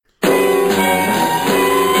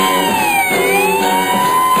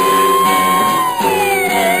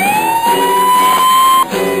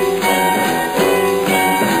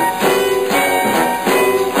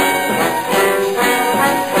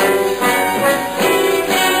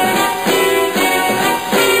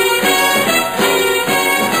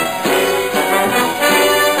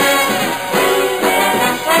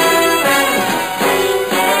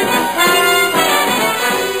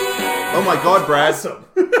awesome.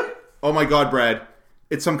 Oh my God, Brad.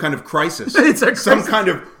 It's some kind of crisis. It's a some kind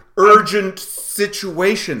of urgent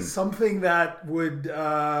situation. Something that would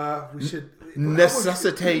we should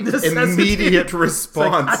necessitate immediate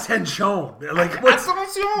response. Like attention. Like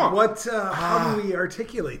attention. What? How do we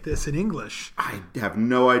articulate this in English? I have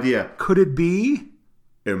no idea. Could it be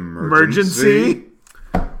emergency?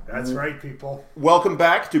 That's right, people. Welcome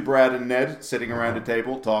back to Brad and Ned sitting around a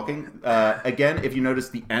table talking. Again, if you notice,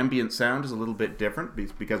 the ambient sound is a little bit different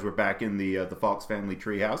because we're back in the Fox family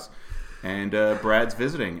treehouse. And Brad's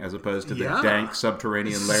visiting as opposed to the dank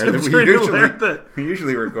subterranean lair that we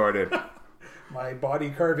usually record in. My body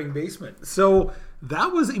carving basement. So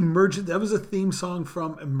that was That was a theme song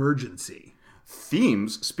from Emergency.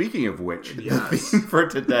 Themes, speaking of which, the theme for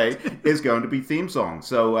today is going to be theme song.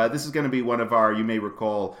 So this is going to be one of our, you may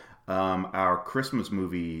recall, our Christmas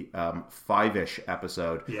movie 5-ish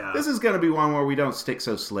episode. Yeah. This is going to be one where we don't stick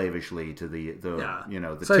so slavishly to the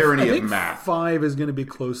tyranny of math. 5 is going to be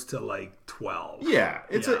close to like 12. Yeah,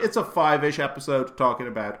 it's a 5-ish episode talking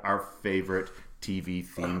about our favorite TV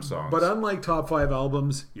theme songs. But unlike top 5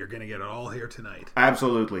 albums, you're going to get it all here tonight.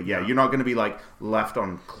 Absolutely, yeah. You're not going to be like left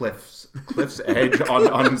on cliff's edge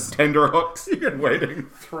on tender hooks waiting.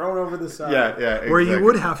 Thrown over the side. Yeah, exactly. Where you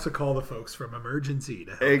would have to call the folks from Emergency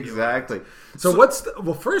to help exactly. you out.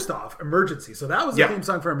 So first off, Emergency. So that was the theme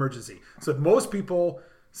song for Emergency. So most people...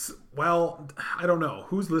 Well, I don't know.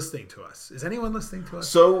 Who's listening to us? Is anyone listening to us?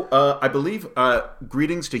 So, I believe,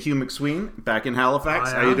 greetings to Hugh McSween back in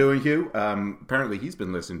Halifax. How you doing, Hugh? Apparently he's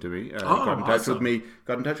been listening to me. Got in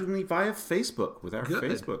touch with me via Facebook, with our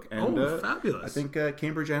Facebook. And, fabulous. I think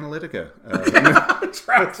Cambridge Analytica.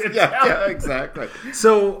 Yeah, exactly.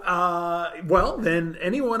 So, then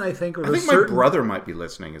anyone I think my brother might be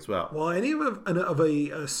listening as well. Well, any of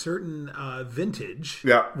a certain vintage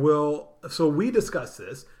will... So we discussed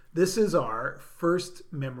this. This is our first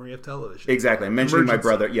memory of television. Exactly. I'm mentioning my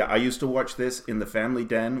brother. Yeah, I used to watch this in the family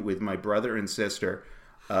den with my brother and sister.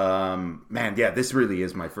 This really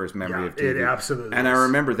is my first memory of TV. It absolutely and is. I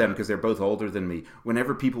remember them because they're both older than me.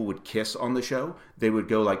 Whenever people would kiss on the show, they would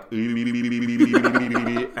go like...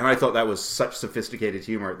 and I thought that was such sophisticated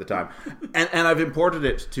humor at the time. And I've imported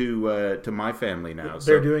it to my family now.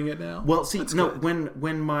 They're doing it now? Well, see,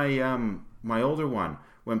 when my older one...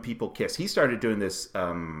 When people kiss, he started doing this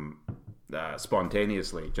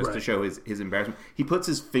spontaneously, just to show his embarrassment. He puts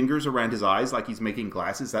his fingers around his eyes like he's making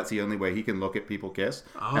glasses. That's the only way he can look at people kiss.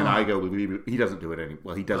 Oh. And I go, he doesn't do it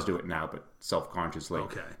well, he does do it now, but self-consciously.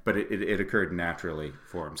 Okay. But it occurred naturally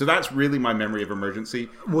for him. So that's really my memory of Emergency.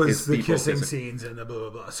 Was the kissing scenes and the blah, blah,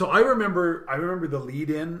 blah. So I remember the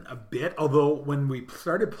lead-in a bit, although when we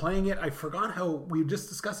started playing it, I forgot how, we just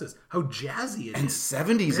discussed this, how jazzy it is. And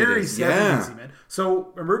 70s Very it is. 70s, man.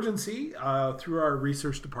 So Emergency, through our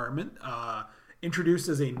research department, introduced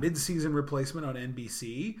as a mid-season replacement on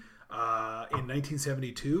NBC in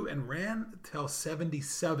 1972 and ran till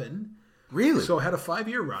 77. Really? So it had a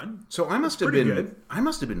 5-year run. So I must have been good. I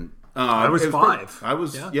must have been I was 5. I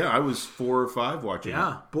was I was 4 or 5 watching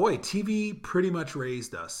it. Boy, TV pretty much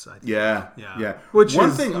raised us, I think. Yeah.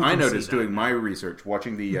 One thing I noticed doing my research,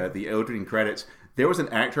 watching the opening credits, there was an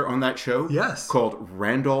actor on that show called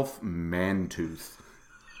Randolph Mantooth.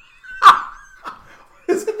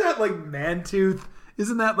 Isn't that like Mantooth?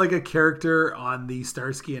 Isn't that like a character on the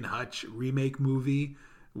Starsky and Hutch remake movie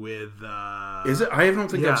with... Is it? I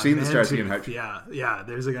don't think I've seen the Starsky and Hutch. Yeah.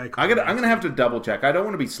 There's a guy called I'm going to have to double check. I don't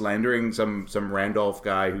want to be slandering some Randolph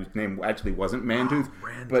guy whose name actually wasn't Mantooth.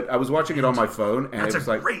 But I was watching it on my phone and that's it was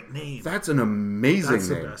a great name. That's an amazing name. That's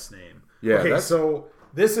the best name. Yeah. Okay, so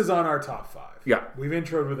this is on our top 5. Yeah. We've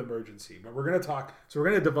introed with Emergency, but we're going to talk... So we're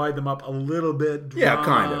going to divide them up a little bit. Drama,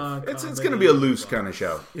 kind of. It's going to be a loose kind of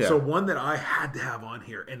show. Yeah. So one that I had to have on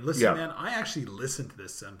here, and listen, man, I actually listen to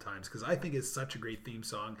this sometimes because I think it's such a great theme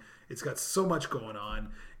song. It's got so much going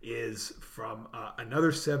on. Is from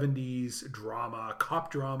another 70s drama,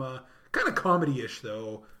 cop drama, kind of comedy-ish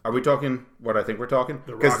though. Are we talking what I think we're talking?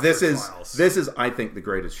 Because this is, I think, the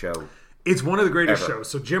greatest show. It's one of the greatest ever.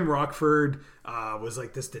 shows. So Jim Rockford was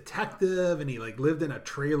like this detective, and he like lived in a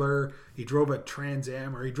trailer. He drove a Trans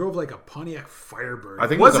Am, or he drove like a Pontiac Firebird. I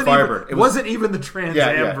think it was a Firebird. It wasn't even the Trans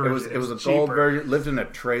Am version. It was a gold version. Lived in a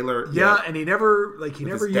trailer. Yeah, and he never with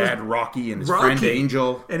never his used dad Rocky and his friend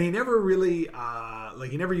Angel, and he never really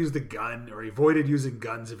he never used a gun, or he avoided using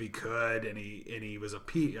guns if he could, and he was a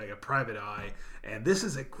private eye. And this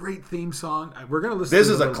is a great theme song. We're going to listen this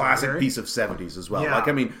to is a classic piece of 70s as well. Yeah.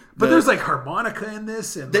 But there's like harmonica in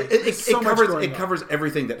this, and it covers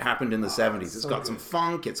everything that happened in the 70s. It's got some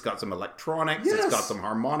funk, it's got some electronics, it's got some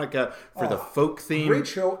harmonica for the folk theme. Great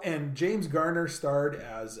show, and James Garner starred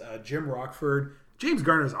as Jim Rockford. James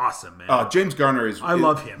Garner's awesome, man. James Garner is... I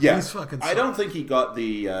love him. Yeah. He's fucking I don't think he got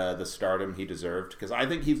the stardom he deserved, because I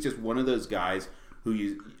think he's just one of those guys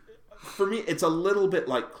who... For me, it's a little bit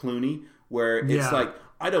like Clooney, where it's like...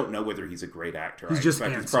 I don't know whether he's a great actor. He's just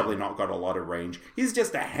handsome. He's probably not got a lot of range. He's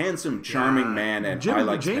just a handsome, charming man, and I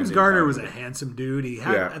like James Garner was a handsome dude. He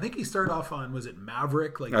had, I think he started off on, was it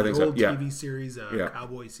Maverick, like the old TV series,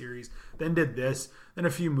 cowboy series. Then did this, then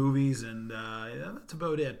a few movies, and that's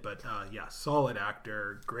about it. But solid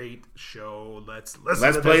actor, great show. Let's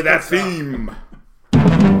play that theme.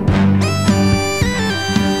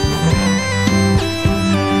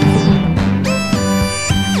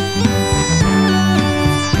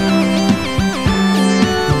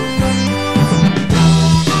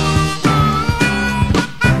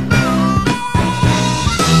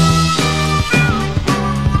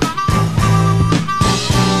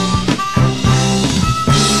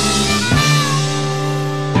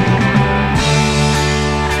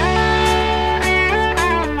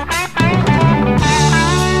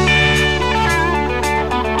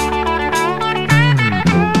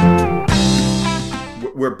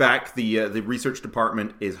 We're back. The research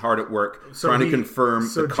department is hard at work trying to confirm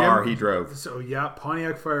the car he drove. So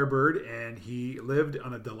Pontiac Firebird, and he lived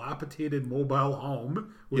on a dilapidated mobile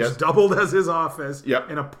home, which doubled as his office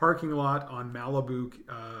in a parking lot on Malibu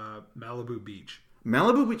Beach.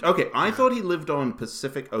 Malibu Beach. Okay, I thought he lived on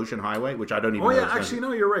Pacific Ocean Highway, which I don't even know. Oh yeah, actually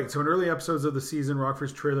no, you're right. So in early episodes of the season,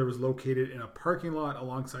 Rockford's trailer was located in a parking lot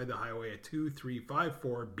alongside the highway at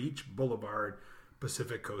 2354 Beach Boulevard,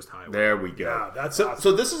 Pacific Coast Highway. There we go. Yeah, that's so, awesome.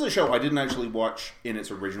 So this is a show I didn't actually watch in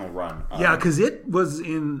its original run. Because it was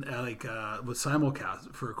in with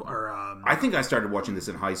simulcast for I think I started watching this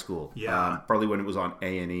in high school. Yeah, probably when it was on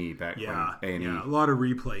A&E back. Yeah, when A&E. Yeah, a lot of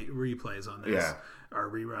replays on this. Yeah,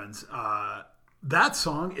 or reruns. That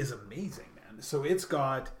song is amazing, man. So it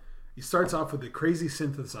starts off with the crazy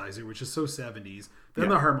synthesizer, which is so 70s. Then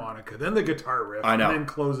the harmonica, then the guitar riff, and then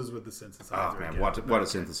closes with the synthesizer. Oh man, what a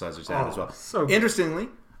synthesizer sound as well. So good. Interestingly,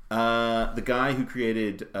 the guy who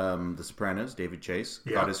created The Sopranos, David Chase,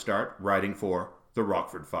 got his start writing for The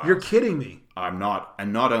Rockford Files. You're kidding me. I'm not.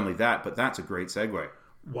 And not only that, but that's a great segue.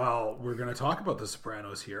 Well, we're going to talk about The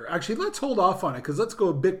Sopranos here. Actually, let's hold off on it, because let's go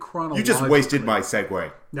a bit chronologically. You just wasted my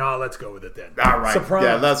segue. No, let's go with it then. All right. Sopranos.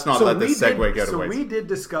 Yeah, let's not let this segue go to waste. So we did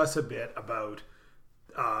discuss a bit about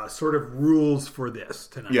sort of rules for this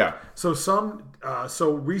tonight. Yeah. So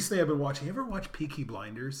so recently I've been watching. You ever watch Peaky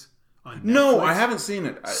Blinders on Netflix? No, I haven't seen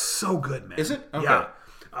it. So good, man. Is it? Okay.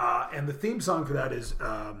 Yeah. And the theme song for that is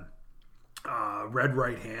Red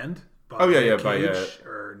Right Hand by Nick Cage. By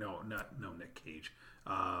not Nick Cage.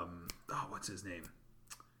 What's his name?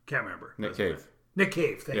 Can't remember. Nick Cave. Nick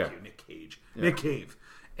Cave. Thank you. Nick Cage. Yeah. Nick Cave.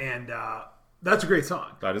 And that's a great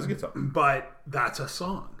song. That is a good song. But that's a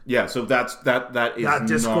song. Yeah, so that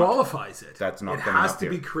disqualifies it. That's not. It has to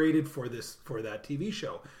be created for that TV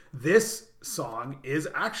show. This song is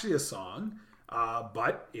actually a song,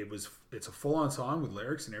 but it's a full on song with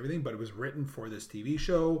lyrics and everything. But it was written for this TV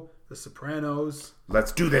show, The Sopranos.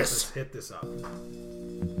 Let's do this. Let's hit this up.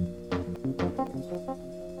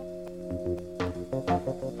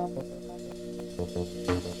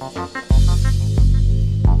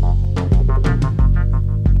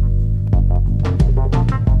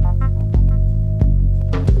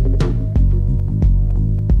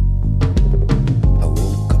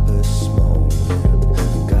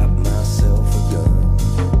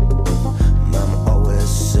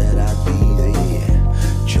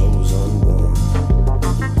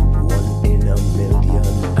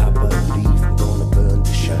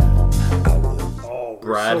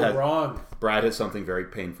 Brad has something very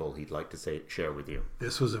painful he'd like to share with you.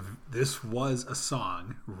 This was a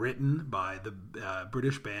song written by the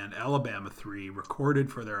British band Alabama 3,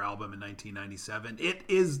 recorded for their album in 1997. It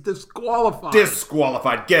is disqualified.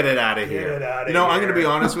 Disqualified. Get it out of here. Get it out of here. I'm going to be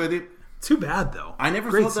honest with you. Too bad though. I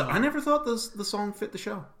never thought the song fit the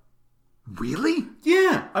show. Really?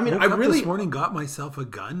 Yeah. I mean, this morning got myself a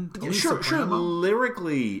gun. Sure.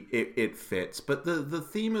 Lyrically, it fits, but the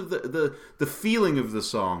theme of the feeling of the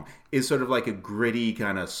song is sort of like a gritty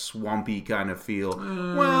kind of swampy kind of feel.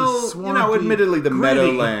 Swampy, admittedly, the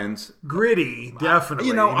Meadowlands, gritty,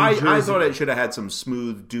 definitely. I thought it should have had some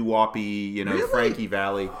smooth doo-woppy, really? Frankie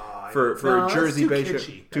Valley for a Jersey-based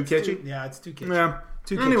show. Too kitschy? Yeah, it's too kitschy. Yeah.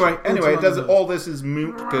 Anyway, all this is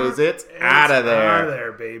moot because it's out of there. Out of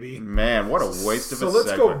there, baby. Man, what a waste of a segue. So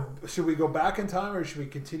let's go. Should we go back in time, or should we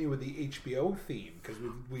continue with the HBO theme? Because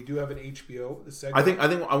we do have an HBO segue. I think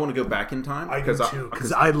I want to go back in time. I do too,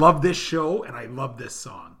 because I love this show and I love this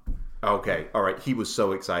song. Okay, all right. He was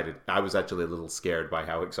so excited. I was actually a little scared by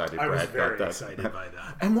how excited Brad got. I was very excited by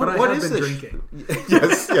that. And what is this? Drinking.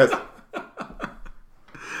 Yes.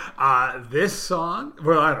 This song,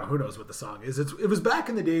 well, I don't know, who knows what the song is. It was back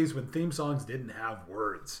in the days when theme songs didn't have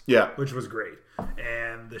words. Yeah. Which was great.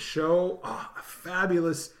 And the show, a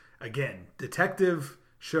fabulous, again, detective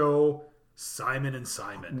show, Simon and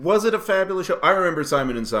Simon. Was it a fabulous show? I remember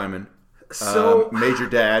Simon and Simon. So Major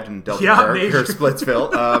Dad and Delta Burke or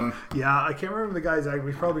Splitsville. Yeah, I can't remember the guy's name.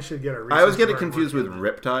 We probably should get a research. I always get it confused with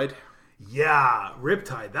Riptide. Yeah,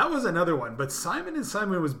 Riptide. That was another one. But Simon and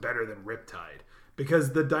Simon was better than Riptide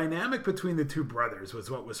because the dynamic between the two brothers was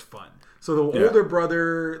what was fun. So the older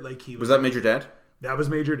brother, like he was that Major Dad? That was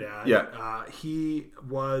Major Dad. Yeah. He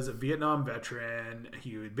was a Vietnam veteran.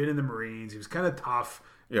 He had been in the Marines. He was kind of tough.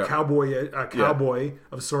 Yeah. Cowboy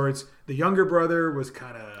of sorts. The younger brother was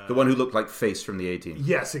kind of... The one who looked like Face from the A-Team.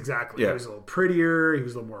 Yes, exactly. Yeah. He was a little prettier. He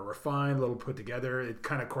was a little more refined, a little put together. It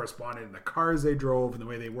kind of corresponded in the cars they drove and the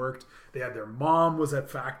way they worked. They had their mom was a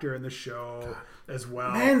factor in the show as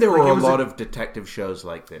well. Man, there were a lot of detective shows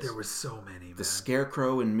like this. There were so many, man. The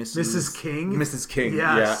Scarecrow and Mrs. King. Mrs. King,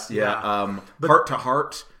 yes, yeah. Heart to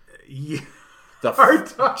Heart. Yeah.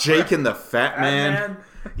 Jake and the Fat Man.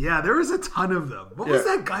 Yeah, there was a ton of them. What was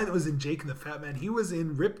that guy that was in Jake and the Fat Man? He was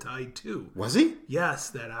in Riptide too. Was he?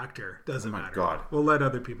 Yes, that actor. Doesn't matter. God. We'll let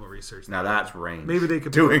other people research that. Now that's range. Maybe they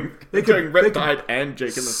could doing Riptide and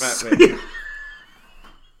Jake and the Fat Man.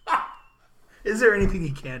 Is there anything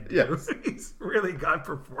he can't do? Yes. He's really got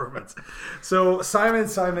performance. So Simon,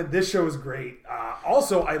 this show was great.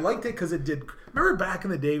 Also, I liked it because it did. Remember back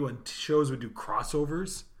in the day when shows would do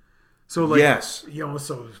crossovers? So yes,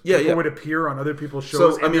 people would appear on other people's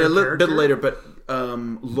shows. So I mean, a little bit later, but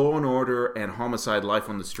Law and Order and Homicide: Life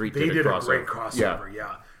on the Street did a great crossover.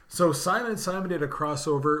 Yeah. So Simon did a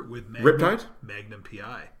crossover with Magnum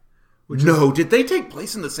PI. Did they take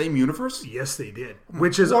place in the same universe? Yes, they did.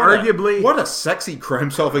 Which is arguably... What a sexy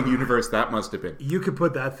crime-solving universe that must have been. You could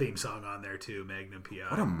put that theme song on there, too, Magnum P.I.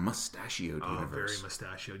 What a mustachioed universe. Very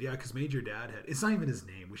mustachioed. Yeah, because Major Dad had... It's not even his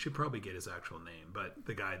name. We should probably get his actual name. But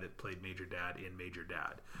the guy that played Major Dad in Major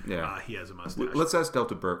Dad, he has a mustache. Let's ask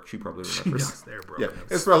Delta Burke. She probably remembers. Yes, they're broke. Yeah,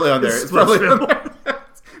 it's probably on there. It's probably on there.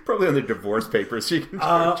 Probably on the divorce papers. So you can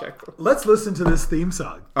check them. Let's listen to this theme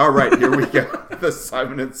song. All right, here we go. The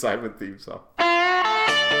Simon and Simon theme song.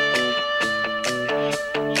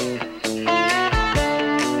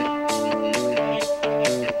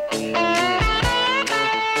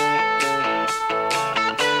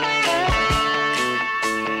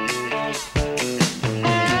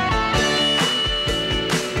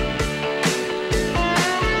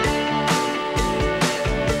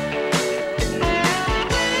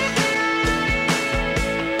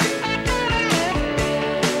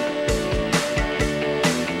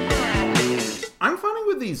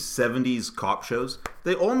 These 70s cop shows,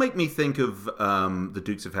 they all make me think of the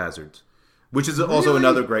Dukes of Hazzard, which is also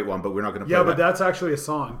another great one, but we're not going to play but that's actually a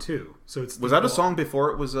song too. So it's was that a song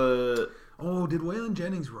before it was a... Oh, did Waylon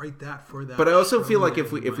Jennings write that for that? But I also feel like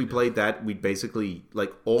if we played that, we'd basically,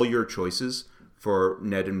 like, all your choices for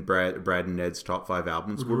Ned and Brad and Ned's top 5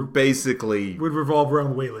 albums were basically... would revolve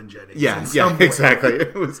around Waylon Jennings. Yeah, exactly.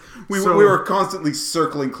 It was we were constantly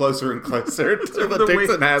circling closer and closer to the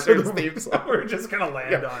Dukes and Hazzards theme song. We're just going to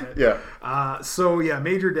land on it. Yeah.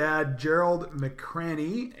 Major Dad, Gerald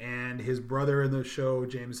McCraney, and his brother in the show,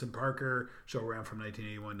 Jameson Parker, show ran from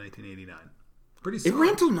 1981 to 1989. Pretty solid. It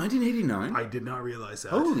ran till 1989? I did not realize that.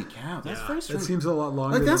 Holy cow, that's very strange. That seems a lot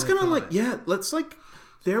longer. Like, that's kind of like,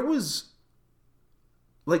 there was...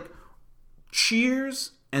 Like,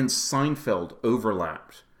 Cheers and Seinfeld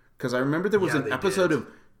overlapped. Because I remember there was an episode of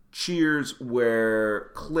Cheers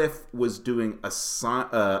where Cliff was doing a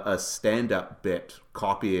stand-up bit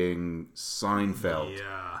copying Seinfeld.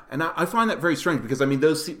 Yeah. And I find that very strange because, I mean,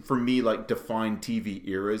 those, for me, like, define TV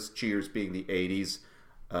eras. Cheers being the 80s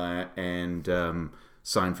and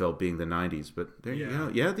Seinfeld being the 90s. But there you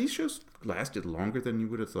go. Yeah, these shows lasted longer than you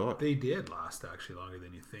would have thought. They did last actually longer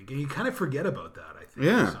than you think. And you kind of forget about that, I think,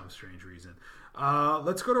 for some strange reason.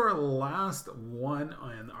 Let's go to our last one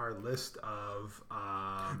on our list of...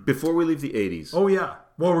 before we leave the 80s. Oh, yeah.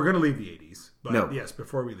 Well, we're going to leave the 80s. But no. Yes,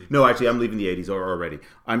 before we leave No, actually, I'm leaving the 80s already.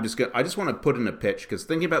 I just want to put in a pitch, because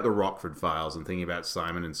thinking about the Rockford Files and thinking about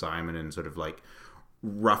Simon and sort of like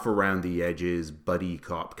rough around the edges, buddy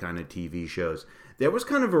cop kind of TV shows, there was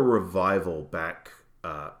kind of a revival back...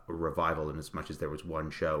 in as much as there was one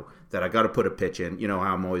show that I got to put a pitch in. You know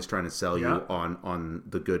how I'm always trying to sell you on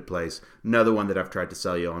The Good Place. Another one that I've tried to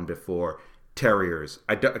sell you on before, Terriers.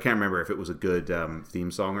 I can't remember if it was a good theme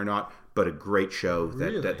song or not, but a great show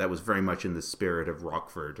Really? that was very much in the spirit of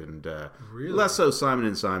Rockford, and Really? less so Simon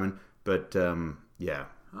and Simon, but yeah.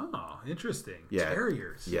 Oh, interesting. Yeah.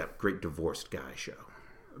 Terriers. Yeah, great divorced guy show.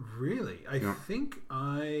 Really? I think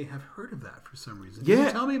I have heard of that for some reason. Yeah. Did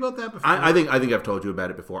you tell me about that before? I think I've told you about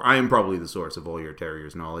it before. I am probably the source of all your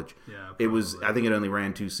Terriers knowledge. Yeah, it was. probably. I think it only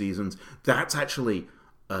ran 2 seasons. That's actually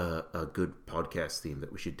a good podcast theme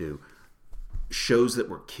that we should do. Shows that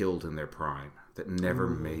were killed in their prime that never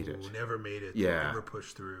made it. Never made it. Yeah. Never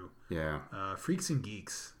pushed through. Yeah. Freaks and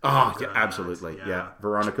Geeks. Oh, yeah, absolutely. That. Yeah.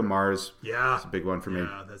 Veronica Mars. Yeah. It's a big one for me.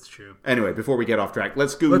 Yeah, that's true. Anyway, before we get off track,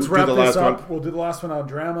 let's Let's do wrap the this last up. one. We'll do the last one on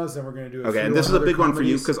dramas, and we're going to do a few Okay, and this is a other big one for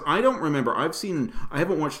you comedies. because I don't remember. I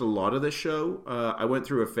haven't watched a lot of this show. I went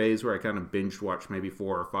through a phase where I kind of binge watched maybe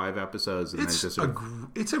 4 or 5 episodes, and then just sort of...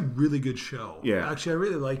 It's a really good show. Yeah. Actually, I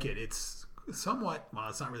really like it. It's somewhat... Well,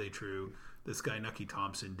 it's not really true. This guy, Nucky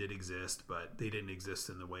Thompson, did exist, but they didn't exist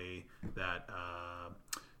in the way that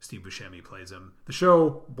Steve Buscemi plays him. The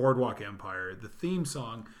show, Boardwalk Empire, the theme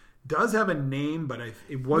song does have a name, but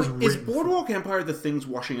it was written... Is Boardwalk Empire the things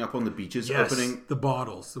washing up on the beaches opening? The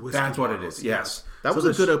bottles. The whiskey That's what it bottles, is, yes. So That was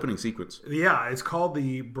a good opening sequence. Yeah, it's called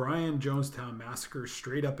the Brian Jonestown Massacre.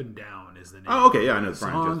 Straight Up and Down is the name. Oh, okay, yeah, I know of the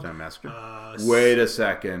the Brian song. Jonestown Massacre. Wait a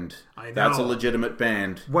second. I know. That's a legitimate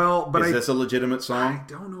band. Well, but is this a legitimate I song?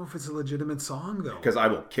 don't know if it's a legitimate song, though. Because I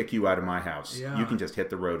will kick you out of my house. Yeah. You can just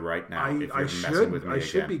hit the road right now if you're I messing with me I again.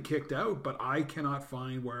 should be kicked out, but I cannot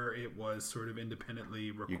find where it was sort of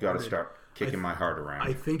independently recorded. You got to start kicking my heart around.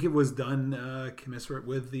 I think it was done commensurate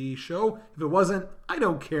with the show. If it wasn't, I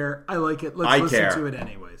don't care. I like it. Let's listen to it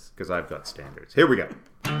anyways. Because I've got standards. Here we go.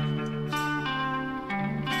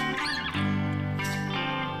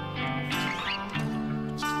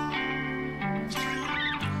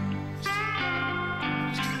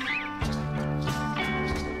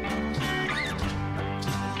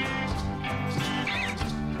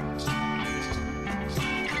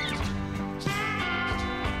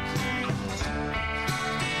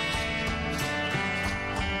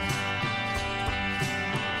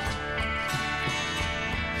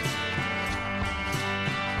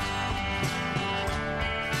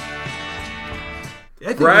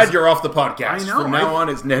 Brad, you're off the podcast. I know. From now on,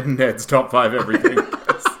 it's Ned and Ned's Top 5 Everything.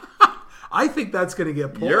 I think that's going to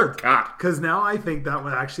get pulled. You're cut. Because now I think that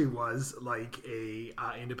one actually was like a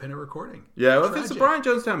independent recording. Yeah, well, if it's the Brian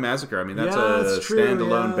Jonestown Massacre, I mean, that's a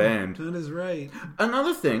standalone band. That is right.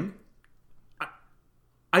 Another thing,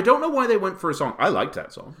 I don't know why they went for a song. I liked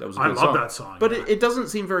that song. That was a good song. I love that song. But it doesn't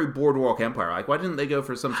seem very Boardwalk Empire. Like, why didn't they go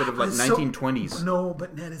for some sort of like 1920s? No,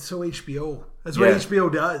 but Ned, it's so HBO. That's what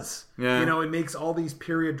HBO does. Yeah. You know, it makes all these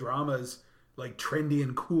period dramas like trendy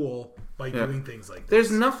and cool by doing things like this.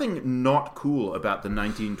 There's nothing not cool about the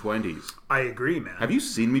 1920s. I agree, man. Have you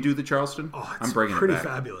seen me do the Charleston? Oh, it's I'm bringing pretty it back.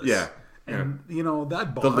 fabulous. Yeah. And, you know,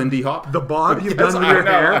 that bob. The Lindy Hop? The bob you've Yes, done with I your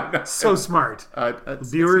know, hair. I know. So smart.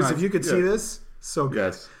 Viewers, nice. if you could see this, so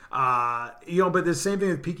good. Yes. You know, but the same thing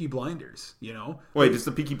with Peaky Blinders, you know? Wait, is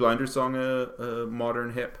the Peaky Blinders song a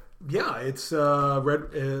modern hip? Yeah, it's Red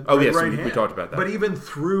yes, Right we Hand. talked about that. But even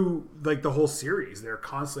through like the whole series, they're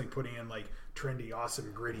constantly putting in like trendy,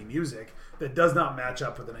 awesome, gritty music that does not match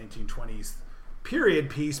up with the 1920s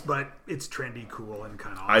period piece, but it's trendy, cool, and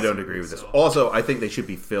kind of awesome. I don't agree with this. Also, I think they should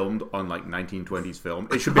be filmed on like 1920s film.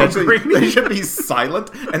 It should be they should be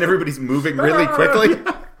silent and everybody's moving really quickly.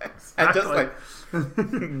 And just like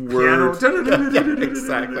words.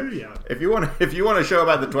 Exactly. Yeah. If you want a show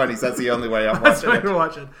about the 20s, that's the only way I'm That's watching why it. you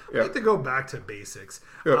watch it. I Yeah. like to go back to basics.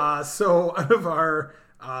 Yeah. So out of our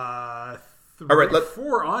All right,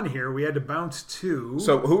 4 on here, we had to bounce 2.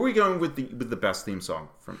 So who are we going with the best theme song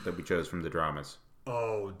that we chose from the dramas?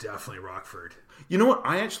 Oh, definitely Rockford. You know what?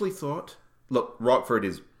 I actually thought. Look, Rockford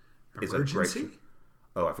is Emergency? a great.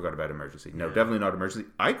 Oh, I forgot about Emergency. No, definitely not Emergency.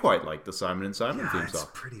 I quite like the Simon and Simon theme It's song.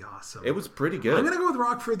 pretty awesome. It was pretty good. I'm gonna go with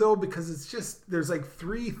Rockford though because it's just there's like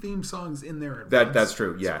 3 theme songs in there. At once. That's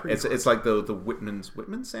true. Yeah, pretty it's like the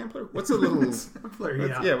Whitman sampler. What's the little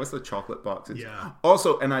Sampler, What's the chocolate box? Yeah.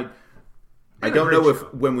 Also, and I don't know if show.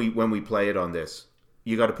 when we play it on this,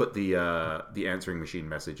 you got to put the answering machine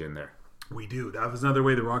message in there. We do. That was another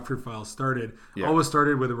way the Rockford Files started. Yeah. Always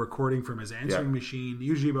started with a recording from his answering machine,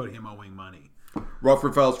 usually about him owing money.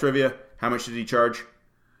 Rockford Files trivia. How much did he charge?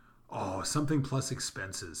 Oh, something plus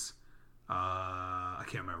expenses. I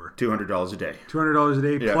can't remember. $200 a day. $200 a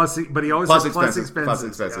day plus, but he always Plus says expenses. plus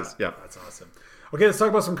expenses. Plus expenses. Yeah. That's awesome. Okay, let's talk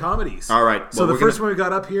about some comedies. All right. So the first one we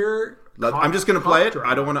got up here. I'm just going to play it.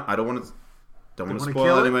 Drama. I don't want to spoil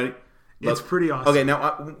kill it? anybody. It's pretty awesome. Okay,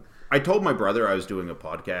 now I told my brother I was doing a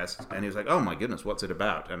podcast, and he was like, "Oh my goodness, what's it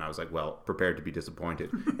about?" And I was like, "Well, prepared to be disappointed."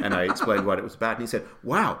 And I explained what it was about, and he said,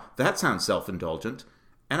 "Wow, that sounds self-indulgent."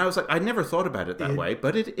 And I was like, I never thought about it that way,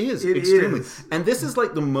 but it is extremely. And this is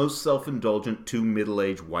like the most self-indulgent two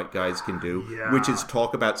middle-aged white guys can do, which is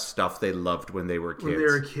talk about stuff they loved when they were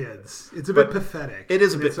kids. It's a bit pathetic. It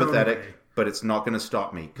is a bit pathetic, but it's not going to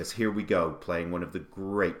stop me, because here we go, playing one of the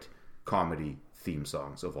great comedy theme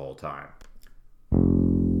songs of all time.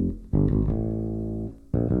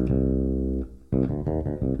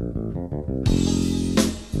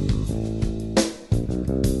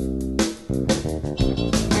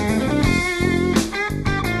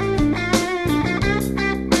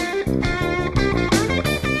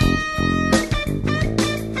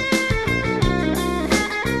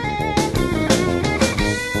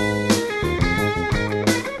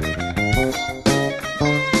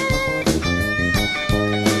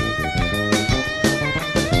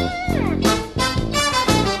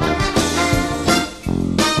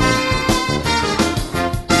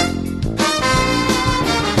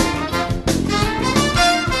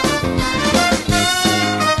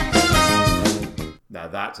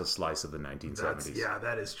 That's a slice of the 1970s.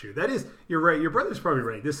 That is true. You're right. Your brother's probably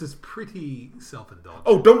right. This is pretty self-indulgent.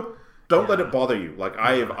 Oh, don't let it bother you. Like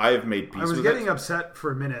I have made peace with it. I was getting upset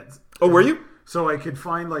for a minute. Oh, were you? So I could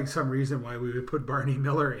find like some reason why we would put Barney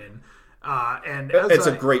Miller in. And it's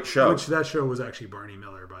a great show. Which that show was actually Barney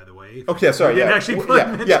Miller, by the way. Okay, sorry. Yeah.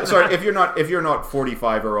 Sorry, if you're not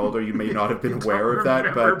 45 or older, you may not have been aware of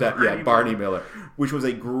that. But Barney Miller, which was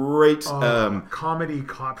a great comedy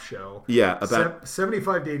cop show. Yeah, about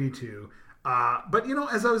 75 to 82. But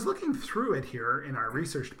as I was looking through it here in our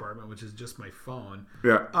research department, which is just my phone.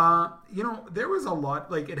 Yeah. There was a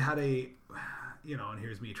lot. Like it had a. And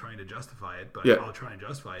here's me trying to justify it, but I'll try and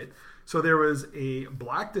justify it. So there was a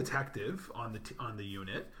black detective on the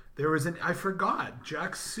unit. There was I forgot,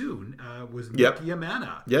 Jack Soon was Nick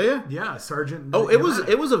Yamana. Yeah, Sergeant. Oh, it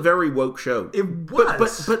was a very woke show. It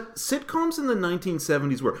was, but sitcoms in the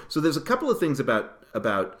 1970s were. So there's a couple of things about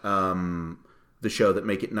the show that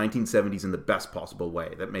make it 1970s in the best possible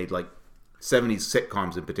way. That made like 70s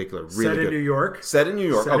sitcoms in particular really set in good. New York. Set in New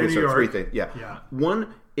York. Set in New York. Three things. Yeah.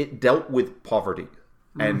 One, it dealt with poverty,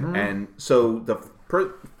 and so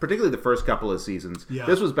particularly the first couple of seasons. Yeah.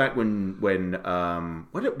 This was back when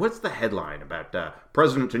what's the headline about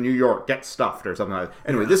President of New York gets stuffed or something like that.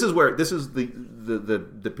 Anyway, this is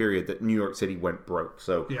the period that New York City went broke.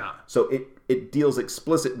 So it deals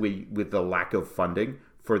explicitly with the lack of funding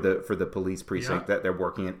for the police precinct that they're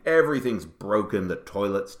working in. Everything's broken. The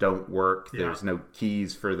toilets don't work. There's no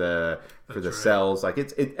keys for the cells. Like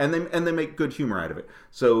and they make good humor out of it.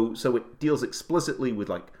 So it deals explicitly with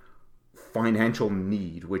like financial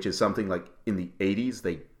need, which is something like in the 80s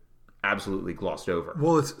they absolutely glossed over.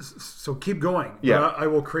 Well, so keep going. Yeah, I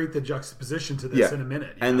will create the juxtaposition to this in a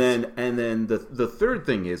minute. Yes. And then the third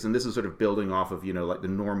thing is, and this is sort of building off of like the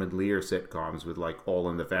Norman Lear sitcoms with like All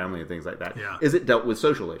in the Family and things like that. Yeah. Is it dealt with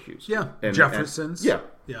social issues? Yeah, Jeffersons. Yeah,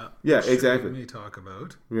 exactly. We may talk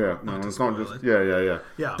about. Yeah, not it's not just. Yeah.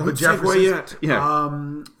 Yeah, don't segue yet.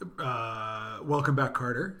 Yeah. Welcome Back,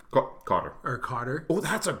 Carter. Carter. Oh,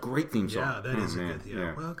 that's a great theme song. Yeah, that is a good.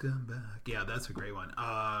 Yeah. Welcome Back. Yeah, that's a great one.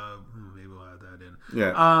 Maybe we'll add that in.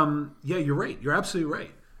 Yeah. You're right. You're absolutely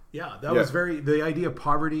right. Yeah, that was the idea of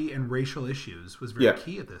poverty and racial issues was very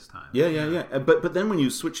key at this time. Yeah. But then when you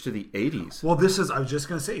switch to the 80s. Well, I was just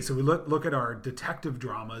going to say, so we look at our detective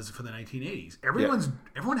dramas for the 1980s.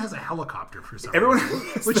 Everyone has a helicopter for some reason.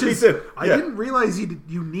 Which is, I didn't realize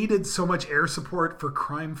you needed so much air support for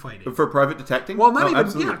crime fighting. For private detecting? Well, not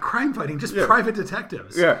even crime fighting, just private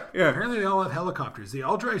detectives. Yeah. Apparently they all have helicopters. They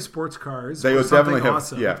all drive sports cars. They definitely have,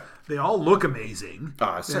 awesome. They all look amazing.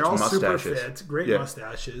 They're all mustaches. Super fit, great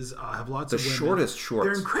mustaches, have lots of women. The shortest shorts.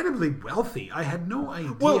 They're incredibly wealthy. I had no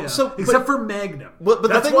idea. Well, except for Magnum. But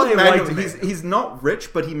that's the thing with Magnum, he's not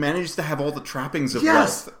rich, but he managed to have all the trappings of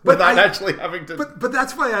wealth without actually having to. But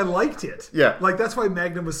that's why I liked it. Yeah, like that's why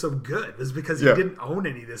Magnum was so good. Was because he didn't own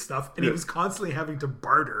any of this stuff, and he was constantly having to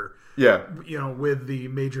barter. Yeah, with the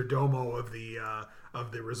major domo of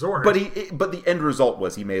the resort. But the end result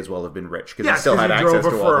was he may as well have been rich because he still had access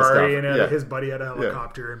to all the stuff. And his buddy had a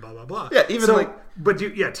helicopter and blah blah blah. Yeah, even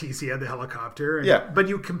TC had the helicopter. And, but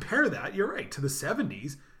you compare that, you're right, to the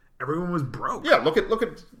 70s. Everyone was broke. Yeah, look at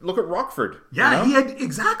Rockford. Yeah, he had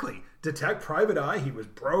exactly. Detect Private Eye. He was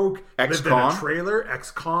broke. Ex-con. Lived in a trailer.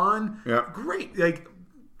 Ex-con. Yeah, great.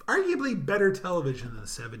 arguably better television than the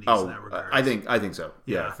 70s in that regard. I think so.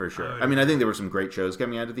 Yeah, for sure. I mean, I think there were some great shows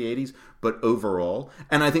coming out of the 80s, but overall,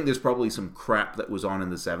 and I think there's probably some crap that was on in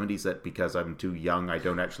the 70s that because I'm too young, I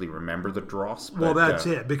don't actually remember the dross. But, well, that's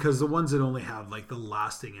it, because the ones that only have like the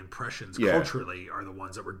lasting impressions culturally are the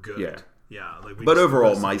ones that were good. Yeah. But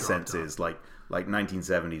overall, my sense is like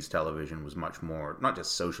 1970s television was much more, not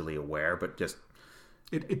just socially aware, but just...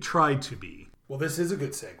 It tried to be. Well, this is a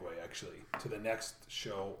good segue, actually, to the next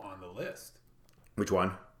show on the list. Which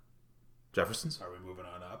one? Jeffersons? Are we moving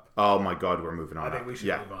on up? Oh my God, we're moving on up. I think we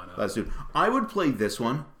should move on up. Let's do it. I would play this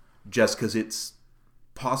one just because it's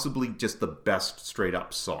possibly just the best straight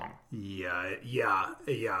up song. Yeah,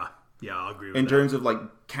 I'll agree with that. In terms of like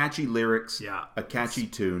catchy lyrics, a catchy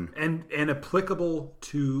tune. And applicable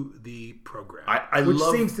to the program. Which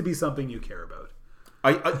seems to be something you care about.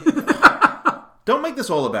 Don't make this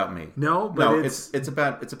all about me. No, it's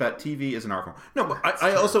about TV as an art form. No, but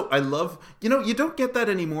I love, you don't get that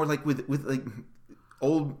anymore. Like with like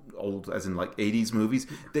old as in like 80s movies.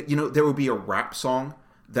 That there will be a rap song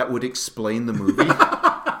that would explain the movie.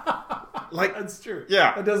 Like that's true.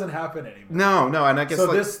 Yeah, it doesn't happen anymore. No, and I guess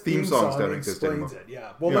this theme songs don't exist anymore. It.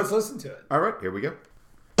 Yeah. Well, let's listen to it. All right, here we go.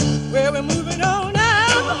 Well, we're moving on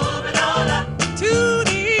up to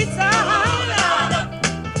the east side,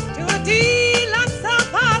 to a deluxe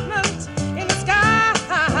apartment in the sky.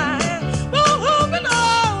 Moving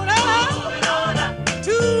on up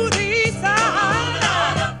to the east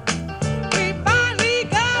side. We finally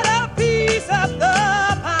got a piece of the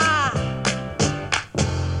pie.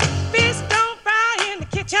 Fish don't fry in the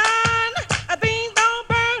kitchen, beans don't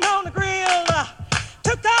burn on the grill.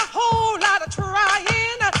 Took a whole lot of trying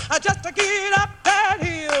just to get up that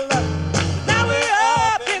hill. Now we're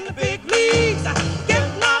up in the big leagues,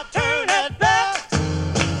 getting our turn at bat.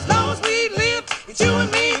 As long as we live, it's you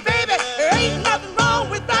and me, baby. There ain't nothing wrong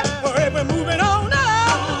with that. We're moving on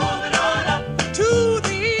up to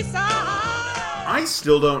the east side. I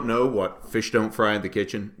still don't know what fish don't fry in the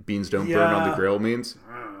kitchen, beans don't burn on the grill means.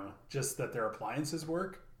 Just that their appliances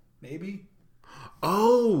work, maybe.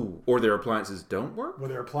 Oh, or their appliances don't work? Well,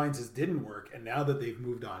 their appliances didn't work, and now that they've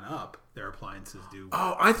moved on up, their appliances do.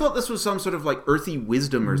 Oh, I thought this was some sort of like earthy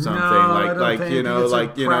wisdom or something.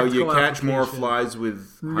 You catch more flies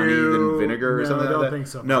with honey than vinegar or something like that. I don't think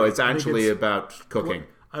so. No, it's actually about cooking.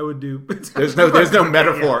 I would do. There's no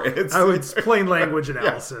metaphor. Yeah. It's plain language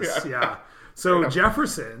analysis. Yeah. So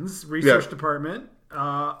Jefferson's research department,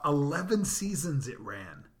 11 seasons it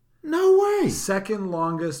ran. No way. Second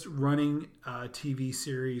longest running TV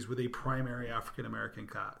series with a primary African American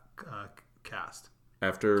cast.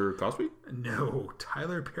 After Cosby? No,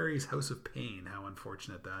 Tyler Perry's House of Pain. How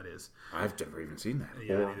unfortunate that is. I've never even seen that.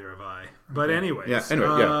 Yeah, neither have I. But anyways,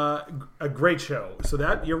 a great show. So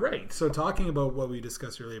that you're right. So talking about what we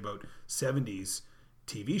discussed earlier about 70s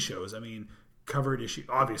TV shows, I mean, covered issues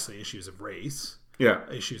of race,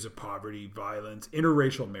 issues of poverty, violence,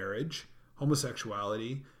 interracial marriage,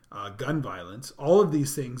 homosexuality, gun violence. All of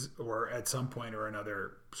these things were at some point or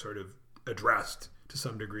another sort of addressed to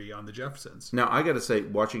some degree on the Jeffersons. Now, I got to say,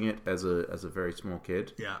 watching it as a very small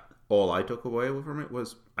kid, all I took away from it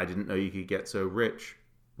was I didn't know you could get so rich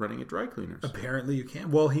running a dry cleaners. Apparently you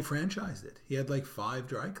can. Well, he franchised it. He had like 5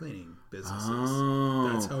 dry cleaning businesses. Oh.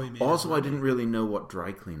 That's how he made Also, I didn't really know what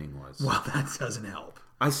dry cleaning was. Well, that doesn't help.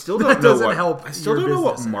 I still don't know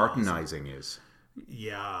what Martinizing is.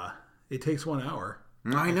 Yeah. It takes 1 hour. I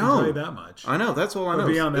know. I can tell you that much. I know. That's all I know.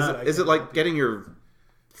 Beyond that, is it like getting your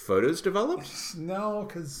photos developed? No,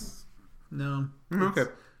 because no. Okay.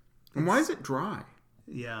 And why is it dry?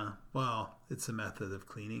 Yeah. Well, it's a method of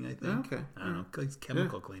cleaning, I think. Okay. I don't know. It's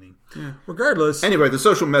chemical cleaning. Yeah. Regardless. Anyway, the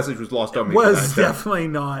social message was lost on me. Was definitely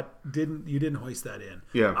not. You didn't hoist that in.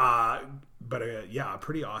 Yeah. But a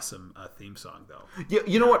pretty awesome theme song, though.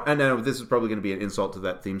 You know what? I know this is probably going to be an insult to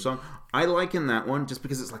that theme song. I liken that one just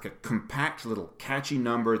because it's like a compact little catchy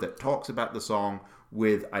number that talks about the song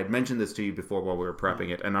with, I'd mentioned this to you before while we were prepping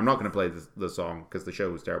it, and I'm not going to play the song because the show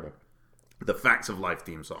was terrible. The Facts of Life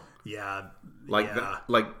theme song. Yeah.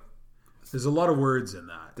 There's a lot of words in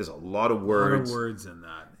that. There's a lot of words. A lot of words in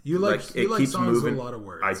that. You like songs moving. With a lot of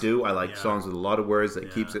words. I do. I like songs with a lot of words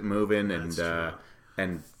that keeps it moving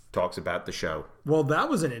and talks about the show. Well, that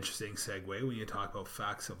was an interesting segue when you talk about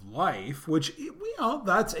Facts of Life, which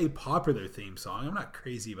that's a popular theme song. I'm not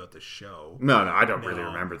crazy about the show. No, I don't really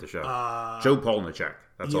remember the show. Joe Polnicek.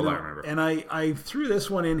 That's all I remember. And I threw this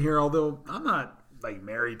one in here, although I'm not like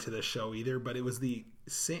married to this show either, but it was the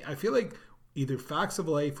same. I feel like either Facts of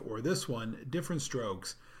Life or this one, different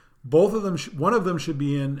strokes. Both of them, one of them should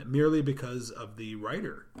be in merely because of the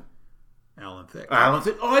writer. Alan Thicke. Alan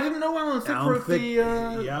Thicke. Oh, I didn't know Alan Thicke wrote Thicke,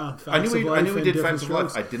 the... yeah. I knew he did Facts of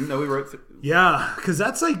Life. I didn't know he wrote... Yeah, because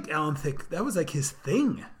that's like Alan Thicke. That was like his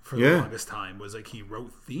thing for the longest time. Was like he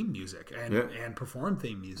wrote theme music and performed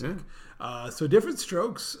theme music. Yeah. So Different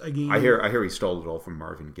Strokes again. I hear he stole it all from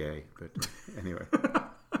Marvin Gaye. But anyway.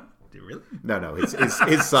 Do you really? No.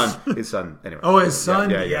 His son. Anyway. Oh, his son.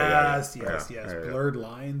 Yes. Blurred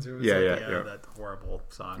Lines or that horrible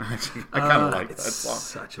song. I kind of like that song.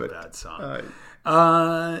 Such a bad song.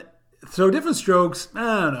 So Different Strokes,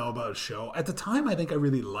 I don't know about a show. At the time, I think I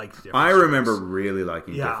really liked Different Strokes. I remember really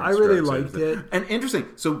liking Different Strokes. Yeah, I really liked it. And interesting,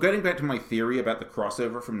 so getting back to my theory about the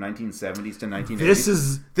crossover from 1970s to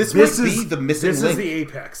 1980s. This might be the missing link. This is the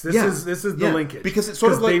apex. This is the linkage. Because it's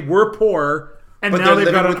sort of like... they were poor... And now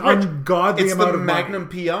they've got an ungodly amount of money. It's the Magnum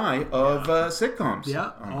PI of sitcoms. Yeah.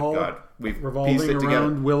 Oh my God. We've revolving pieced it around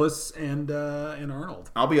together. Willis and Arnold.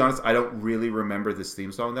 I'll be honest, I don't really remember this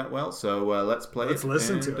theme song that well, so let's play it. Let's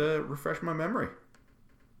listen to it. Refresh my memory.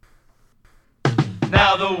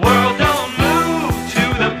 Now the world don't move to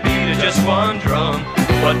the beat of just one drum.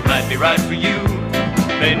 What might be right for you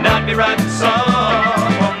may not be right for some.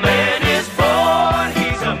 A man is born,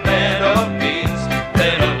 he's a man of means.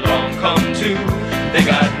 Then along come two, they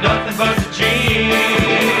got nothing but the genes.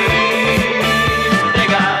 They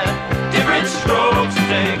got different strokes it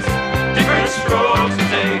takes, different strokes it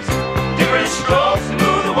takes, different strokes to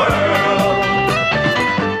move the world.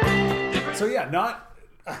 So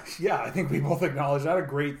I think we both acknowledge not a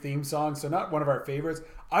great theme song, so not one of our favorites.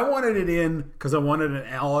 I wanted it in because I wanted an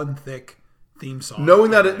Alan Thicke theme song.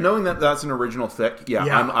 Knowing that that's an original Thicke,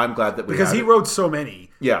 I'm glad that we because he wrote so many.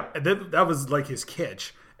 Yeah, that was like his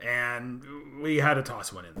kitsch, and we had to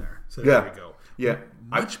toss one in there. So there we go. Yeah,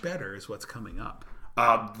 much better is what's coming up.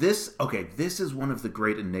 This is one of the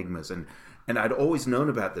great enigmas, and I'd always known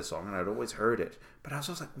about this song and I'd always heard it, but I was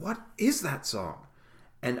just like, what is that song?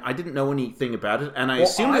 And I didn't know anything about it, and I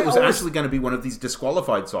assumed it was actually going to be one of these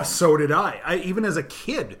disqualified songs. So did I. Even as a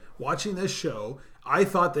kid watching this show, I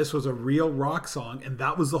thought this was a real rock song, and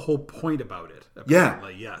that was the whole point about it.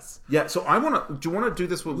 Apparently. Yes. Yeah. So do you want to do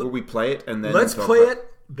this where we play it and then let's play it,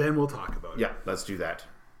 then we'll talk about it. Yeah, let's do that.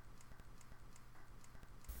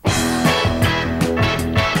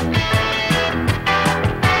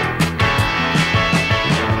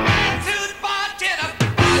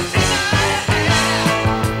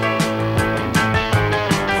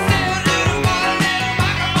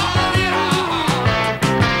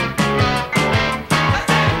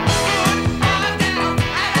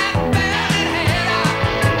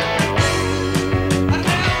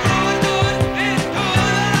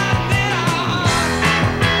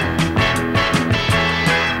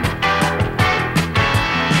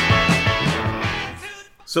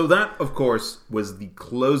 So that, of course, was the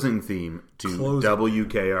closing theme to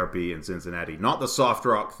WKRP in Cincinnati. Not the soft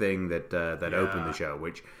rock thing that opened the show,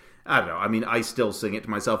 which, I don't know. I mean, I still sing it to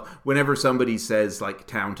myself. Whenever somebody says, like,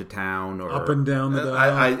 town to town or... Up and down the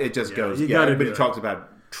dial. It just goes... Everybody talks about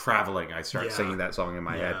traveling. I start singing that song in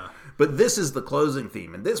my head. But this is the closing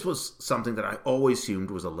theme, and this was something that I always assumed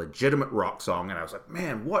was a legitimate rock song, and I was like,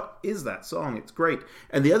 man, what is that song? It's great.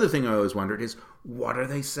 And the other thing I always wondered is, what are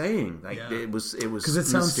they saying? Like it was because it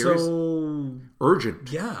sounds so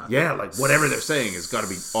urgent. Yeah, like whatever they're saying has got to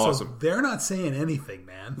be awesome. So they're not saying anything,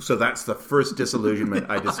 man. So that's the first disillusionment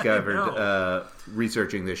I discovered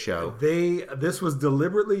researching this show. This was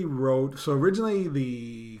deliberately wrote. So originally,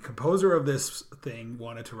 the composer of this thing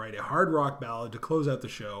wanted to write a hard rock ballad to close out the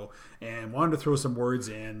show, and wanted to throw some words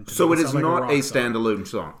in. So it is not a standalone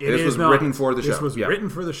song. This was written for the show. This was written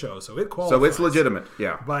for the show, so it qualifies. So it's legitimate.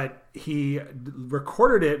 Yeah, but he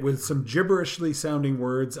recorded it with some gibberishly sounding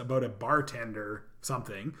words about a bartender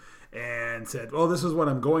something, and said, well, this is what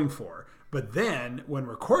I'm going for. But then when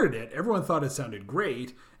recorded it, everyone thought it sounded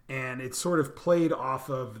great, and it sort of played off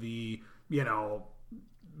of the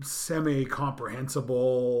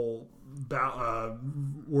semi-comprehensible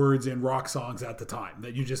words in rock songs at the time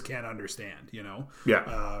that you just can't understand,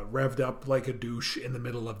 revved up like a douche in the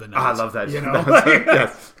middle of the night. I love that.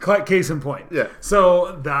 Yes. Case in point. Yeah.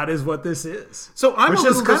 So that is what this is. So which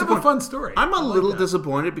is kind of a fun story. I'm a little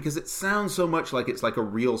disappointed because it sounds so much like it's like a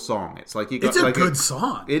real song. It's like it's a good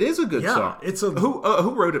song. It is a good song. It's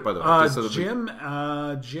who wrote it, by the way?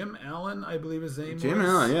 Jim Allen, I believe his name. Jim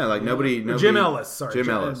Allen, nobody. Jim Ellis, sorry. Jim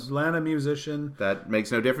Ellis, Atlanta musician. That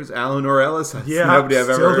makes no difference. Allen or Ellis, nobody I've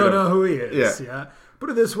ever heard of. Still don't know who he is. Yeah. Put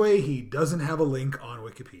it this way, he doesn't have a link on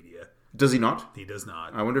Wikipedia. Does he not? He does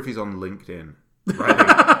not. I wonder if he's on LinkedIn.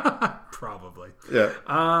 Probably. Yeah.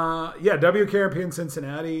 WKRP in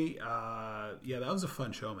Cincinnati. That was a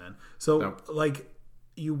fun show, man. So,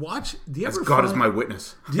 you watch. Do you As ever God find, is my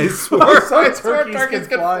witness. Do you, I swear turkeys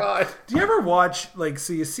can fly. Do you ever watch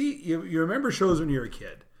so you remember shows when you were a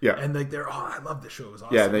kid? Yeah. And they're I love this show. It was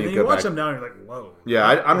awesome. Yeah, And then then you you go watch back. them now and you're like, whoa.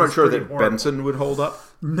 Yeah, I'm not sure that horrible. Benson would hold up.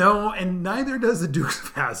 No, and neither does the Dukes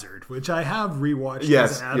of Hazzard, which I have rewatched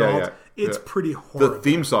Yes, as an adult. yeah. It's pretty horrible. The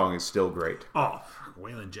theme song is still great. Oh,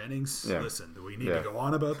 Waylon Jennings. Yeah. Listen, do we need Yeah. to go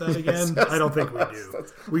on about that again? I don't think we do.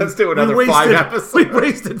 Let's do another 5 episodes. We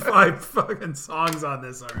wasted 5 fucking songs on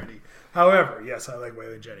this already. However, yes, I like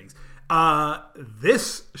Waylon Jennings.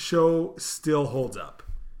 This show still holds up.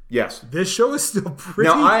 Yes. This show is still pretty.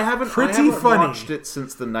 Now I haven't funny. watched it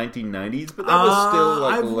since the 1990s, but that was still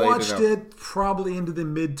like I've late watched enough. it probably into the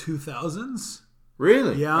mid 2000s.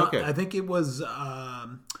 Really? Yeah, Okay. I think it was.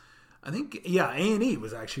 A&E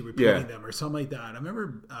was actually repeating them or something like that. I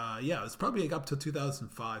remember. It was probably like up to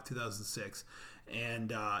 2005, 2006,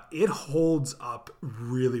 and it holds up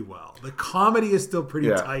really well. The comedy is still pretty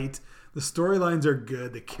tight. The storylines are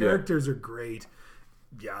good. The characters are great.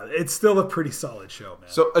 Yeah, it's still a pretty solid show, man.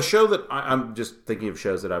 So a show that I'm just thinking of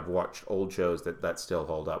shows that I've watched, old shows that still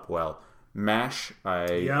hold up well. MASH,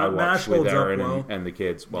 I watched MASH with holds up Aaron well. and the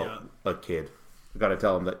kids. Well, a kid. I got to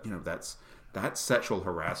tell him that that's sexual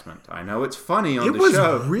harassment. I know it's funny on it the was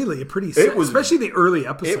show. really a pretty, especially the early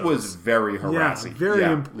episodes. It was very harassing. Very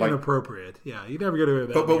inappropriate. Yeah, you never get away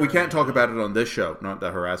with that. But we can't talk about it on this show, not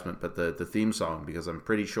the harassment, but the theme song, because I'm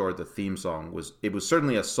pretty sure the theme song was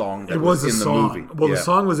certainly a song that was in the movie. Well, the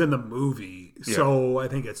song was in the movie, so I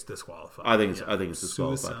think it's disqualified. I think it's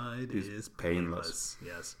disqualified. Suicide is painless.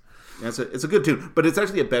 Yes. Yeah, it's a good tune, but it's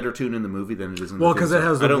actually a better tune in the movie than it is in the Well, because it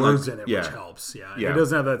has the blues in it, yeah. which helps. Yeah. It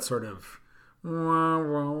doesn't have that sort of,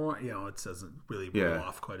 it doesn't really roll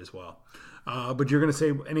off quite as well. But you're going to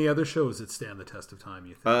say any other shows that stand the test of time,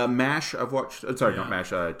 you think? MASH, I've watched. Sorry, not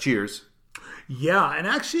MASH. Cheers. Yeah, and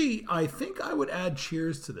actually, I think I would add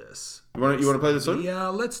Cheers to this. You want to play this one? Yeah,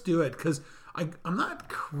 let's do it, because I'm not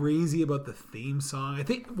crazy about the theme song. I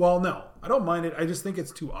think, no, I don't mind it. I just think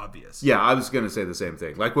it's too obvious. Yeah, I was going to say the same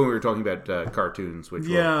thing. Like when we were talking about cartoons, which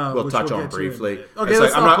we'll touch on briefly. Okay,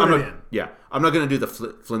 let's not put it in. Yeah, I'm not going to do the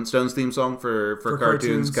Flintstones theme song for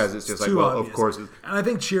cartoons because it's just like, well, obvious. of course. And I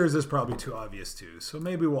think Cheers is probably too obvious too. So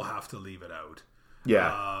maybe we'll have to leave it out.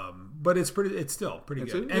 Yeah. But it's still pretty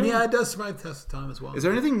good. Yeah. And it does survive the test of time as well. Is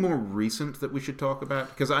there anything more recent that we should talk about?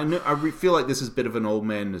 Because I feel like this is a bit of an old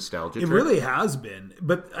man nostalgia trip. It really has been.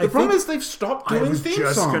 But the problem is they've stopped doing theme songs. I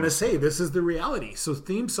was just going to say, this is the reality. So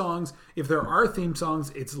theme songs, if there are theme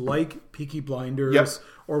songs, it's like Peaky Blinders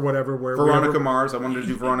or whatever. Where Veronica Mars. I wanted to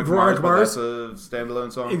do Veronica Mars, but that's a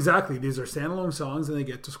standalone song. Exactly. These are standalone songs and they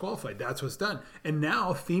get disqualified. That's what's done. And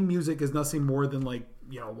now theme music is nothing more than like,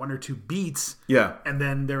 1 or 2 beats. Yeah. And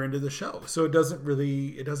then they're into the show. So it doesn't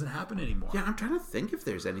happen ananymore. Yeah, I'm trying to think if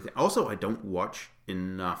there's anything. Also, I don't watch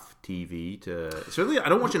enough TV certainly I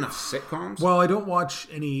don't watch enough sitcoms. Well, I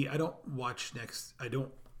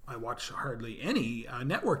watch hardly any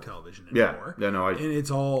network television anymore. Yeah, no, and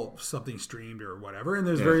it's all something streamed or whatever. And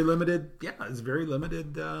there's very limited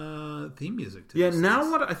theme music to this.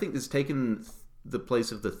 Now what I think has taken the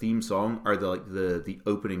place of the theme song are the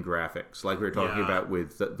opening graphics, like we were talking about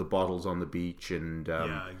with the bottles on the beach and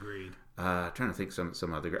agreed. Trying to think some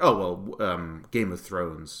other. Game of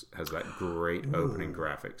Thrones has that great opening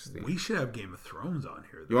graphics theme. We should have Game of Thrones on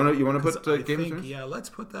here. Though. You want to put Game of Thrones? Yeah, let's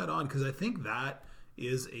put that on because I think that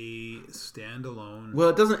is a standalone.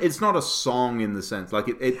 Well, it's not a song in the sense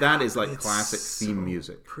that is like classic theme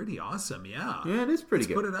music. Pretty awesome, yeah. Yeah, it is pretty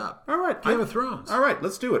good. Put it up. All right, Game of Thrones. All right,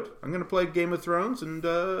 let's do it. I'm going to play Game of Thrones, and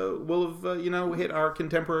we'll have hit our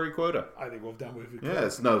contemporary quota. I think we've done with it.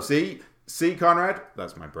 Yes. No. See, Conrad.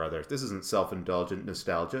 That's my brother. This isn't self-indulgent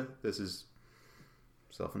nostalgia. This is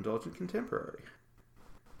self-indulgent contemporary.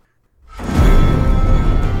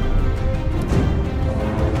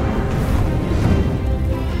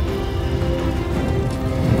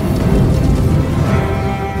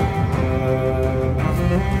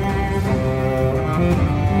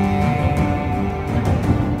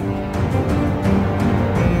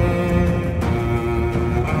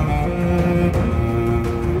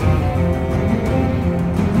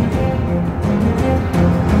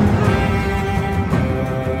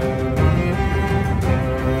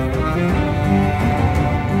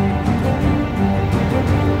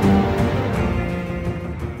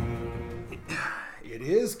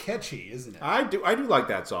 Catchy, isn't it? I do like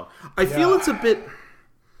that song. I feel it's a bit.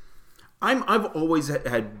 I've always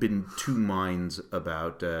had been two minds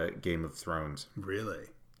about Game of Thrones. Really?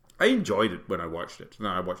 I enjoyed it when I watched it. No,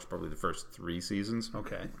 I watched probably the first 3 seasons.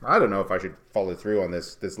 Okay. I don't know if I should follow through on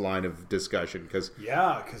this line of discussion because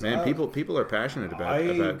man, people are passionate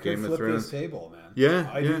about Game of Thrones. This table, man. Yeah,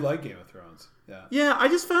 I do like Game of Thrones. Yeah. Yeah, I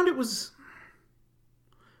just found it was.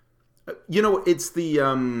 It's the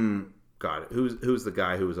God. Who's the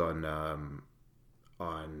guy who was on?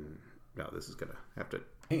 No, this is gonna have to.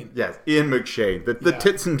 Yes, Ian McShane, the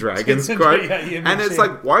Tits and Dragons quote. And it's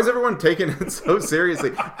like, why is everyone taking it so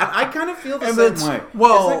seriously? And I kind of feel the same way.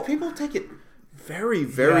 Well, it's like people take it very,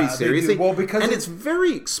 very seriously. Well, because it's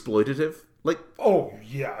very exploitative. Like,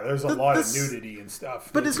 there's a lot of nudity and stuff.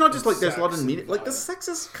 But it's not just like there's a lot of nudity. Like, the sex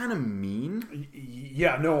is kind of mean.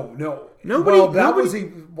 Yeah, no.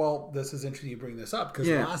 This is interesting you bring this up because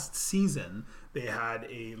last season they had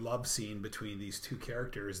a love scene between these two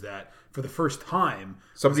characters that, for the first time,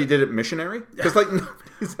 somebody did it missionary.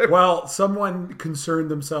 Because someone concerned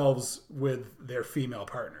themselves with their female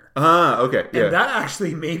partner. Okay, and that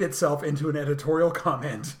actually made itself into an editorial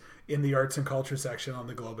comment in the arts and culture section on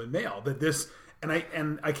the Globe and Mail. That this, and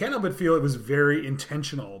I can't help but feel it was very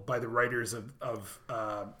intentional by the writers of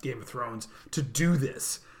Game of Thrones to do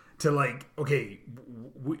this. To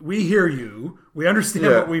we hear you, we understand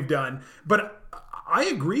what we've done, but I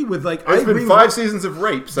agree with It's been 5 seasons of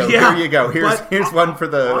rape, so here you go. Here's one for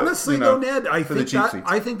the honestly though, Ned. I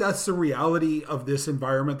think that's the reality of this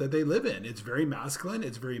environment that they live in. It's very masculine.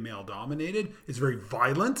 It's very male dominated. It's very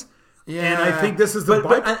violent. Yeah. And I think this is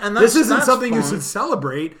this isn't something you should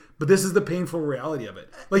celebrate, but this is the painful reality of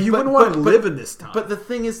it. Like you wouldn't want to live in this time. But the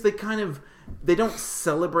thing is, they don't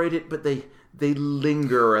celebrate it, but they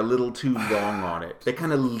linger a little too long on it. They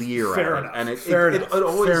kind of leer at it. And fair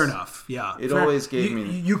enough. Yeah. It always gave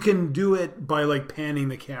me... You can do it by panning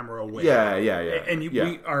the camera away. Yeah. And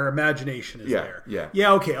our imagination is there. Yeah.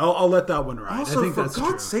 Yeah, okay. I'll let that one ride. Also, I think for that's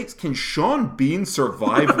God's true. sakes, can Sean Bean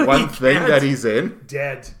survive one thing that he's in?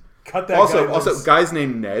 Dead. Cut that Also, guy's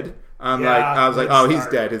named Ned. I was like, he's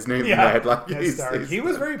dead. His name's Ned. He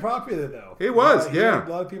was very popular, though. He was, a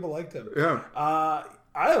lot of people liked him. Yeah.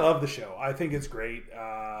 I love the show. I think it's great.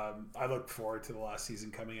 I look forward to the last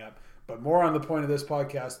season coming up. But more on the point of this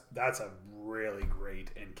podcast, that's a really great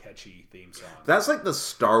and catchy theme song. That's like the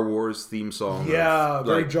Star Wars theme song. Yeah,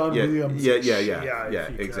 very John Williams. Yeah,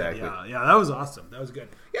 exactly. Yeah, that was awesome. That was good.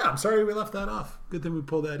 Yeah, I'm sorry we left that off. Good thing we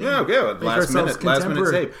pulled that in. Yeah, okay. Last minute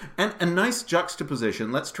save. And a nice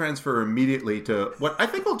juxtaposition. Let's transfer immediately to what I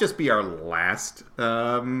think will just be our last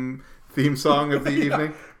theme song of the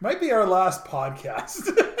evening. Might be our last podcast.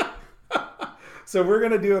 So we're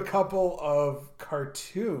going to do a couple of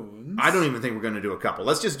cartoons. I don't even think we're going to do a couple.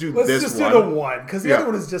 Let's just do Let's this just one. do the one, because the other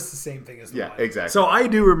one is just the same thing as the one. Yeah, exactly. So I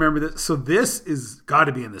do remember this. So this is got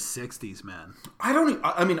to be in the 60s, man.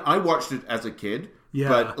 I watched it as a kid.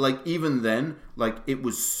 Yeah. But even then, it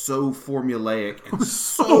was so formulaic and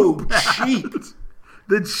so cheap.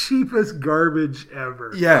 The cheapest garbage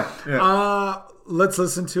ever. Yeah. Let's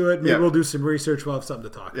listen to it. Maybe we'll do some research. We'll have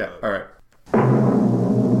something to talk about. All right.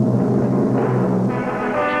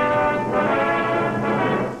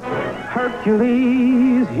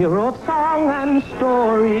 Hercules, hero of song and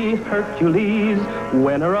story. Hercules,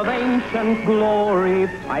 winner of ancient glory.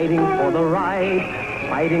 Fighting for the right,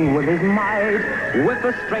 fighting with his might. With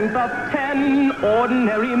the strength of 10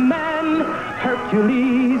 ordinary men.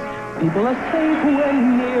 Hercules, people are safe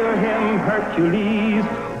when near him. Hercules,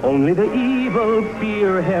 only the evil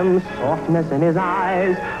fear him. Softness in his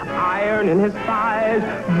eyes, iron in his thighs,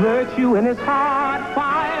 virtue in his heart,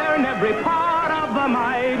 fire in every part of the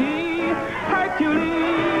mighty Hercules.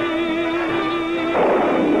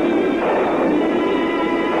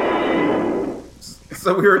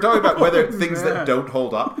 So we were talking about whether things that don't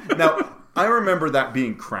hold up. Now, I remember that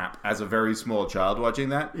being crap as a very small child watching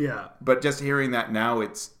that. Yeah. But just hearing that now,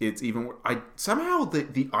 it's even worse. Somehow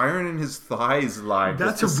the iron in his thighs line.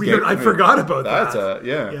 That's a weird. I forgot about that.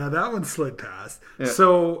 Yeah, that one slid past. Yeah.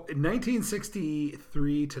 So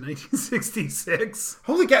 1963 to 1966.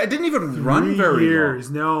 Holy cow! It didn't even run very years.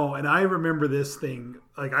 long. No, and I remember this thing.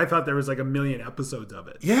 I thought there was a million episodes of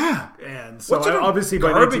it. Yeah. And so obviously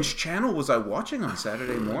garbage channel was I watching on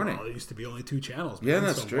Saturday morning? Well, there used to be only 2 channels. Yeah,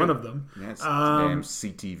 that's true. One of them. Yeah, it's damn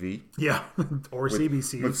CTV. Yeah, or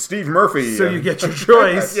CBC. With Steve Murphy. So you get your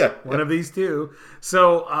choice. One of these two.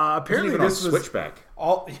 So apparently this was Switchback.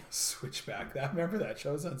 Switchback. Remember that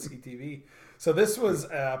show was on CTV. So this was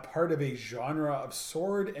part of a genre of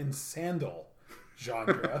sword and sandal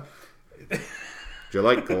genre. Do you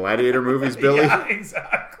like gladiator movies, Billy? Yeah,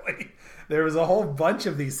 exactly. There was a whole bunch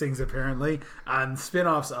of these things apparently on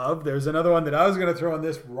spin-offs of. There's another one that I was going to throw on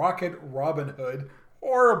this, Rocket Robin Hood.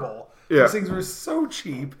 Horrible. Yeah. These things were so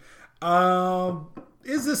cheap.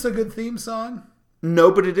 is this a good theme song?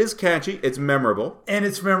 No, but it is catchy. It's memorable. And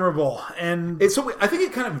it's memorable. And I think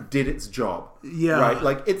it kind of did its job. Yeah. Right?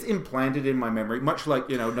 Like, it's implanted in my memory, much like,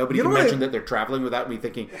 nobody can mention that they're traveling without me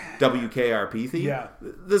thinking WKRP theme. Yeah.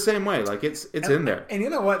 The same way. Like, it's in there. And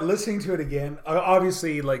you know what? Listening to it again,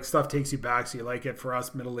 obviously, like, stuff takes you back, so you like it. For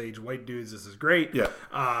us middle-aged white dudes, this is great. Yeah.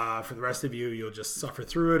 For the rest of you, you'll just suffer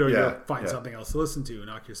through it, or you'll find something else to listen to and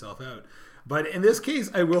knock yourself out. But in this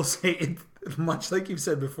case, I will say, much like you've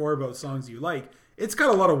said before about songs you like, it's got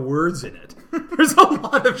a lot of words in it. There's a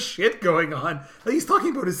lot of shit going on. Like, he's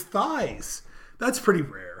talking about his thighs. That's pretty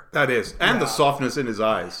rare. That is. And the softness in his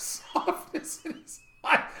eyes. Softness in his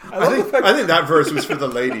eyes. I think that verse was for the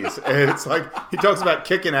ladies. And it's like, he talks about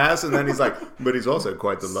kicking ass, and then he's like, but he's also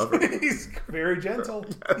quite the lover. He's very gentle.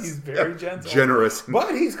 Yes. He's very gentle. Generous.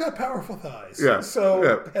 But he's got powerful thighs. Yeah.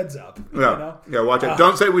 So, heads up. Yeah, watch out.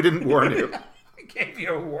 Don't say we didn't warn you. Gave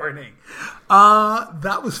you a warning.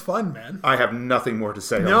 That was fun, man. I have nothing more to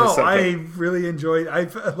say on this No, subject. I really enjoyed. I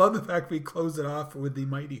love the fact we closed it off with the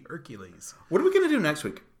mighty Hercules. What are we going to do next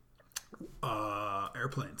week?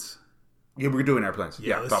 Airplanes. Yeah, we're doing airplanes.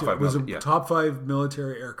 Yeah, top five. Top 5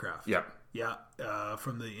 military aircraft. Yeah. Yeah.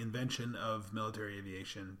 From the invention of military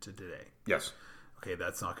aviation to today. Yes. Okay,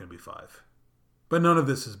 that's not going to be 5. But none of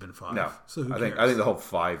this has been 5. No. So who I cares? think the whole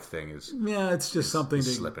 5 thing is. Yeah, it's just something to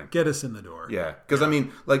slipping. Get us in the door. Yeah, because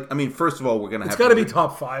first of all, we're gonna. It's got to be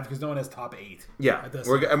top 5 because no one has top 8. Yeah,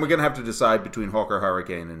 we're gonna have to decide between Hawker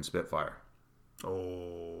Hurricane and Spitfire.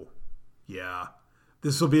 Oh, yeah.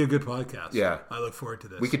 This will be a good podcast. Yeah, I look forward to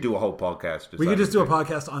this. We could do a whole podcast. We could just do a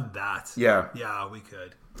podcast on that. Yeah, yeah, we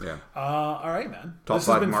could. Yeah. All right, man. Top this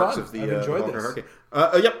 5 has been marks fun. of the I've enjoyed Hawker this.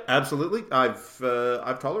 Hurricane. Yep, absolutely.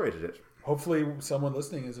 I've tolerated it. Hopefully, someone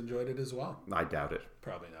listening has enjoyed it as well. I doubt it.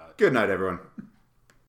 Probably not. Good night, everyone.